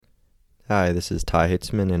Hi, this is Ty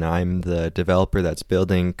Hitzman, and I'm the developer that's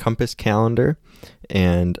building Compass Calendar.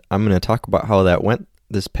 And I'm going to talk about how that went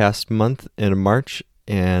this past month in March,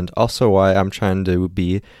 and also why I'm trying to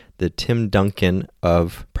be the Tim Duncan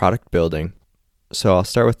of product building. So I'll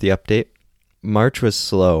start with the update. March was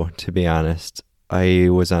slow, to be honest. I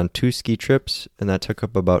was on 2 ski trips, and that took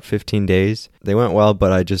up about 15 days. They went well,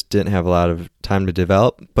 but I just didn't have a lot of time to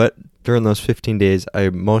develop. But during those 15 days, I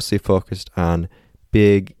mostly focused on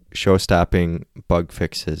big show-stopping bug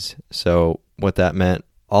fixes. So what that meant,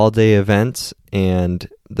 all-day events and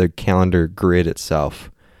the calendar grid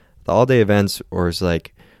itself. The all-day events was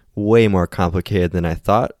like way more complicated than I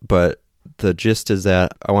thought, but the gist is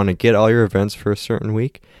that I want to get all your events for a certain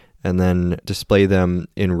week and then display them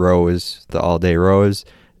in rows, the all-day rows,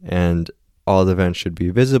 and all the events should be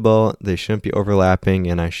visible. They shouldn't be overlapping,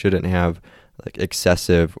 and I shouldn't have like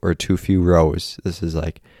excessive or too few rows. This is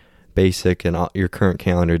like basic, and your current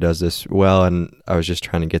calendar does this well, and I was just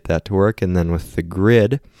trying to get that to work. And then with the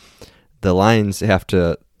grid, the lines have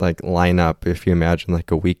to like line up. If you imagine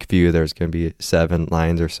like a week view, there's going to be 7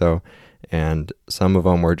 lines or so, and some of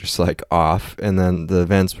them were just like off, and then the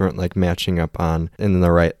events weren't like matching up on in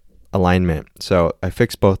the right alignment. So I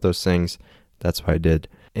fixed both those things. That's what I did.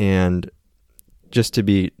 And just to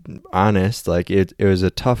be honest, like it was a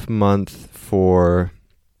tough month for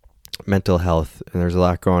mental health, and there's a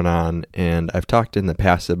lot going on, and I've talked in the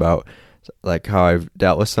past about like how I've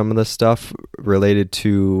dealt with some of this stuff related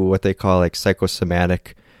to what they call like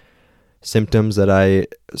psychosomatic symptoms that I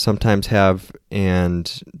sometimes have,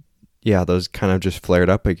 and yeah, those kind of just flared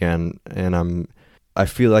up again, and I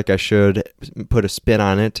feel like I should put a spin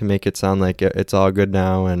on it to make it sound like it's all good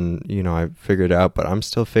now, and I figured it out, but I'm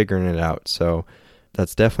still figuring it out. So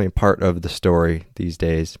that's definitely part of the story these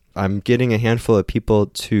days. I'm getting a handful of people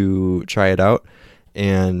to try it out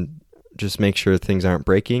and just make sure things aren't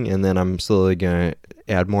breaking, and then I'm slowly going to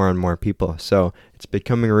add more and more people. So it's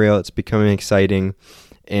becoming real, it's becoming exciting,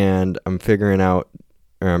 and I'm figuring out,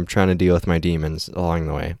 or I'm trying to deal with my demons along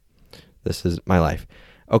the way. This is my life.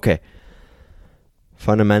 Okay.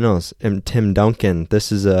 Fundamentals and Tim Duncan. This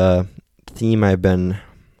is a theme I've been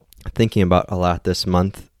thinking about a lot this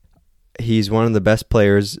month. He's one of the best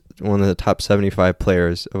players, one of the top 75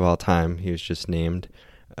 players of all time. He was just named.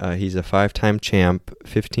 He's a 5-time champ,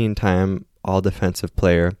 15-time all-defensive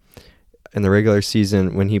player. In the regular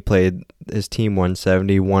season, when he played, his team won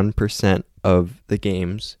 71% of the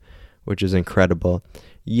games, which is incredible.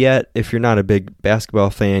 Yet, if you're not a big basketball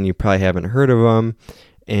fan, you probably haven't heard of him.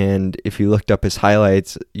 And if you looked up his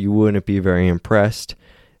highlights, you wouldn't be very impressed.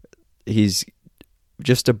 He's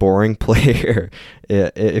just a boring player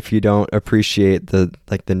if you don't appreciate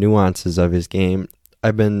the nuances of his game.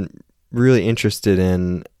 I've been really interested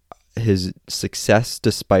in his success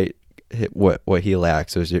despite what he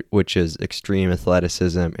lacks, which is extreme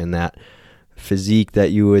athleticism and that physique that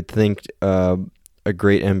you would think a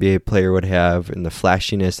great NBA player would have, and the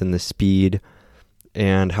flashiness and the speed,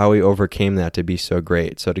 and how he overcame that to be so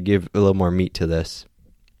great. So to give a little more meat to this,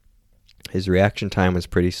 his reaction time was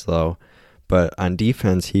pretty slow, but on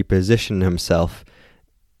defense, he positioned himself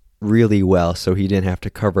really well so he didn't have to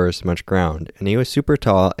cover as much ground. And he was super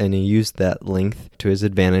tall, and he used that length to his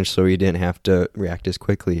advantage so he didn't have to react as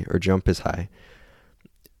quickly or jump as high.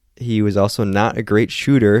 He was also not a great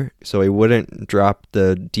shooter, so he wouldn't drop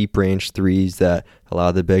the deep range threes that a lot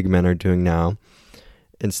of the big men are doing now.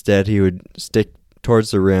 Instead, he would stick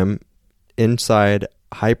towards the rim, inside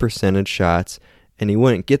high percentage shots, and he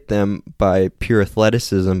wouldn't get them by pure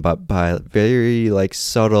athleticism, but by very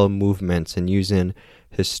subtle movements and using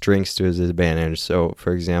his strengths to his advantage. So,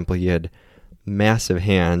 for example, he had massive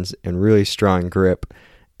hands and really strong grip,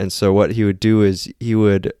 and so what he would do is he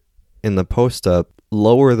would, in the post-up,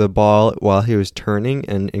 lower the ball while he was turning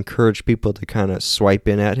and encourage people to kind of swipe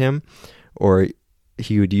in at him, or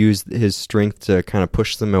he would use his strength to kind of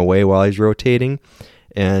push them away while he's rotating,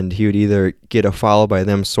 and he would either get a foul by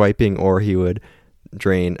them swiping, or he would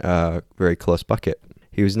drain a very close bucket.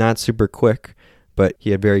 He was not super quick, but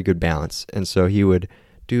he had very good balance, and so he would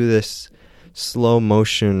do this slow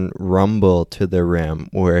motion rumble to the rim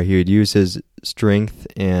where he would use his strength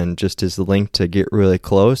and just his length to get really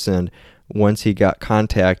close, and once he got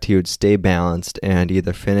contact, he would stay balanced and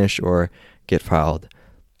either finish or get fouled.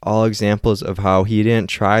 All examples of how he didn't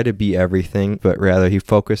try to be everything, but rather he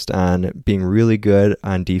focused on being really good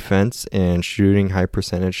on defense and shooting high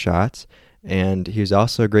percentage shots. And he was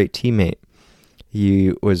also a great teammate.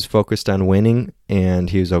 He was focused on winning, and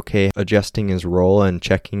he was okay adjusting his role and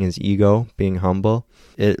checking his ego, being humble.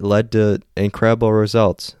 It led to incredible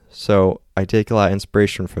results. So I take a lot of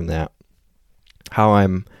inspiration from that. How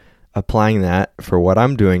I'm applying that for what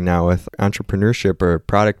I'm doing now with entrepreneurship or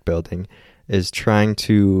product building is trying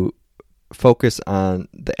to focus on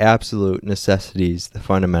the absolute necessities, the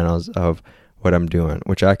fundamentals of what I'm doing,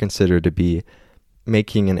 which I consider to be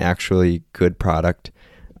making an actually good product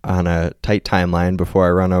on a tight timeline before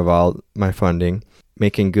I run out of all my funding,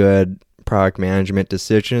 making good product management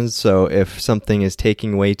decisions. So if something is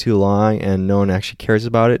taking way too long and no one actually cares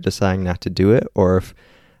about it, deciding not to do it, or if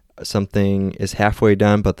something is halfway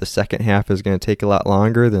done but the second half is going to take a lot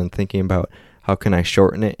longer, then thinking about how can I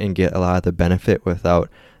shorten it and get a lot of the benefit without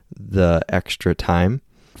the extra time.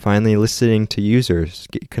 Finally, listening to users,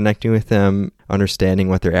 connecting with them, understanding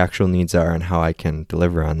what their actual needs are and how I can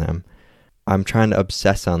deliver on them. I'm trying to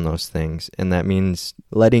obsess on those things, and that means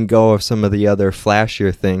letting go of some of the other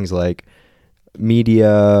flashier things like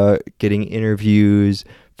media, getting interviews,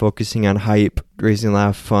 focusing on hype, raising a lot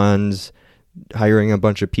of funds, hiring a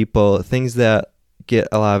bunch of people, things that get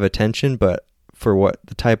a lot of attention, but for what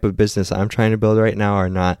the type of business I'm trying to build right now are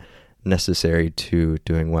not necessary to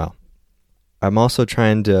doing well. I'm also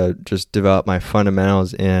trying to just develop my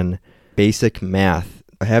fundamentals in basic math.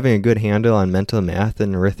 Having a good handle on mental math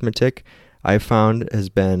and arithmetic, I found has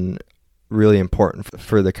been really important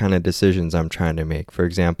for the kind of decisions I'm trying to make. For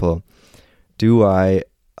example, do I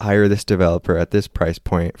hire this developer at this price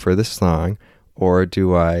point for this long, or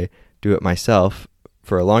do I do it myself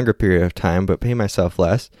for a longer period of time but pay myself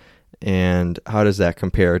less? And how does that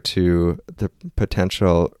compare to the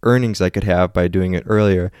potential earnings I could have by doing it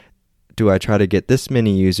earlier? Do I try to get this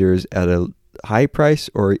many users at a high price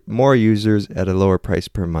or more users at a lower price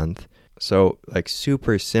per month? So like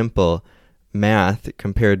super simple math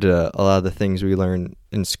compared to a lot of the things we learn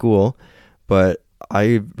in school, but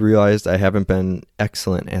I realized I haven't been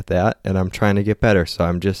excellent at that, and I'm trying to get better. So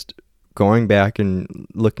I'm just going back and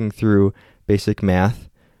looking through basic math,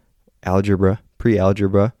 algebra,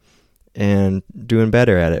 pre-algebra, and doing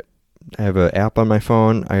better at it. I have an app on my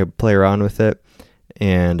phone. I play around with it,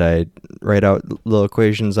 and I write out little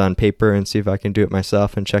equations on paper and see if I can do it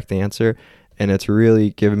myself and check the answer. And it's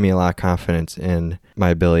really given me a lot of confidence in my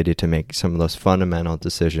ability to make some of those fundamental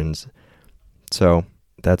decisions. So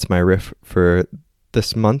that's my riff for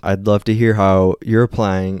this month. I'd love to hear how you're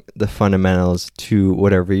applying the fundamentals to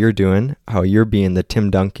whatever you're doing, how you're being the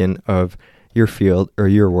Tim Duncan of your field or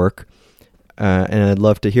your work. And I'd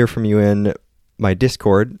love to hear from you in my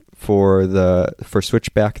Discord for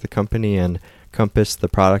Switchback, the company, and Compass, the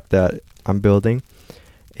product that I'm building.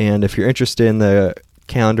 And if you're interested in the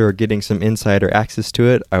calendar or getting some insider access to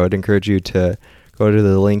it, I would encourage you to go to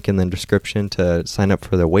the link in the description to sign up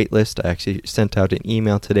for the waitlist. I actually sent out an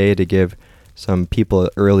email today to give some people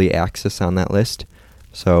early access on that list.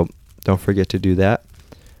 So don't forget to do that.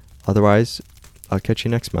 Otherwise, I'll catch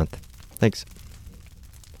you next month. Thanks.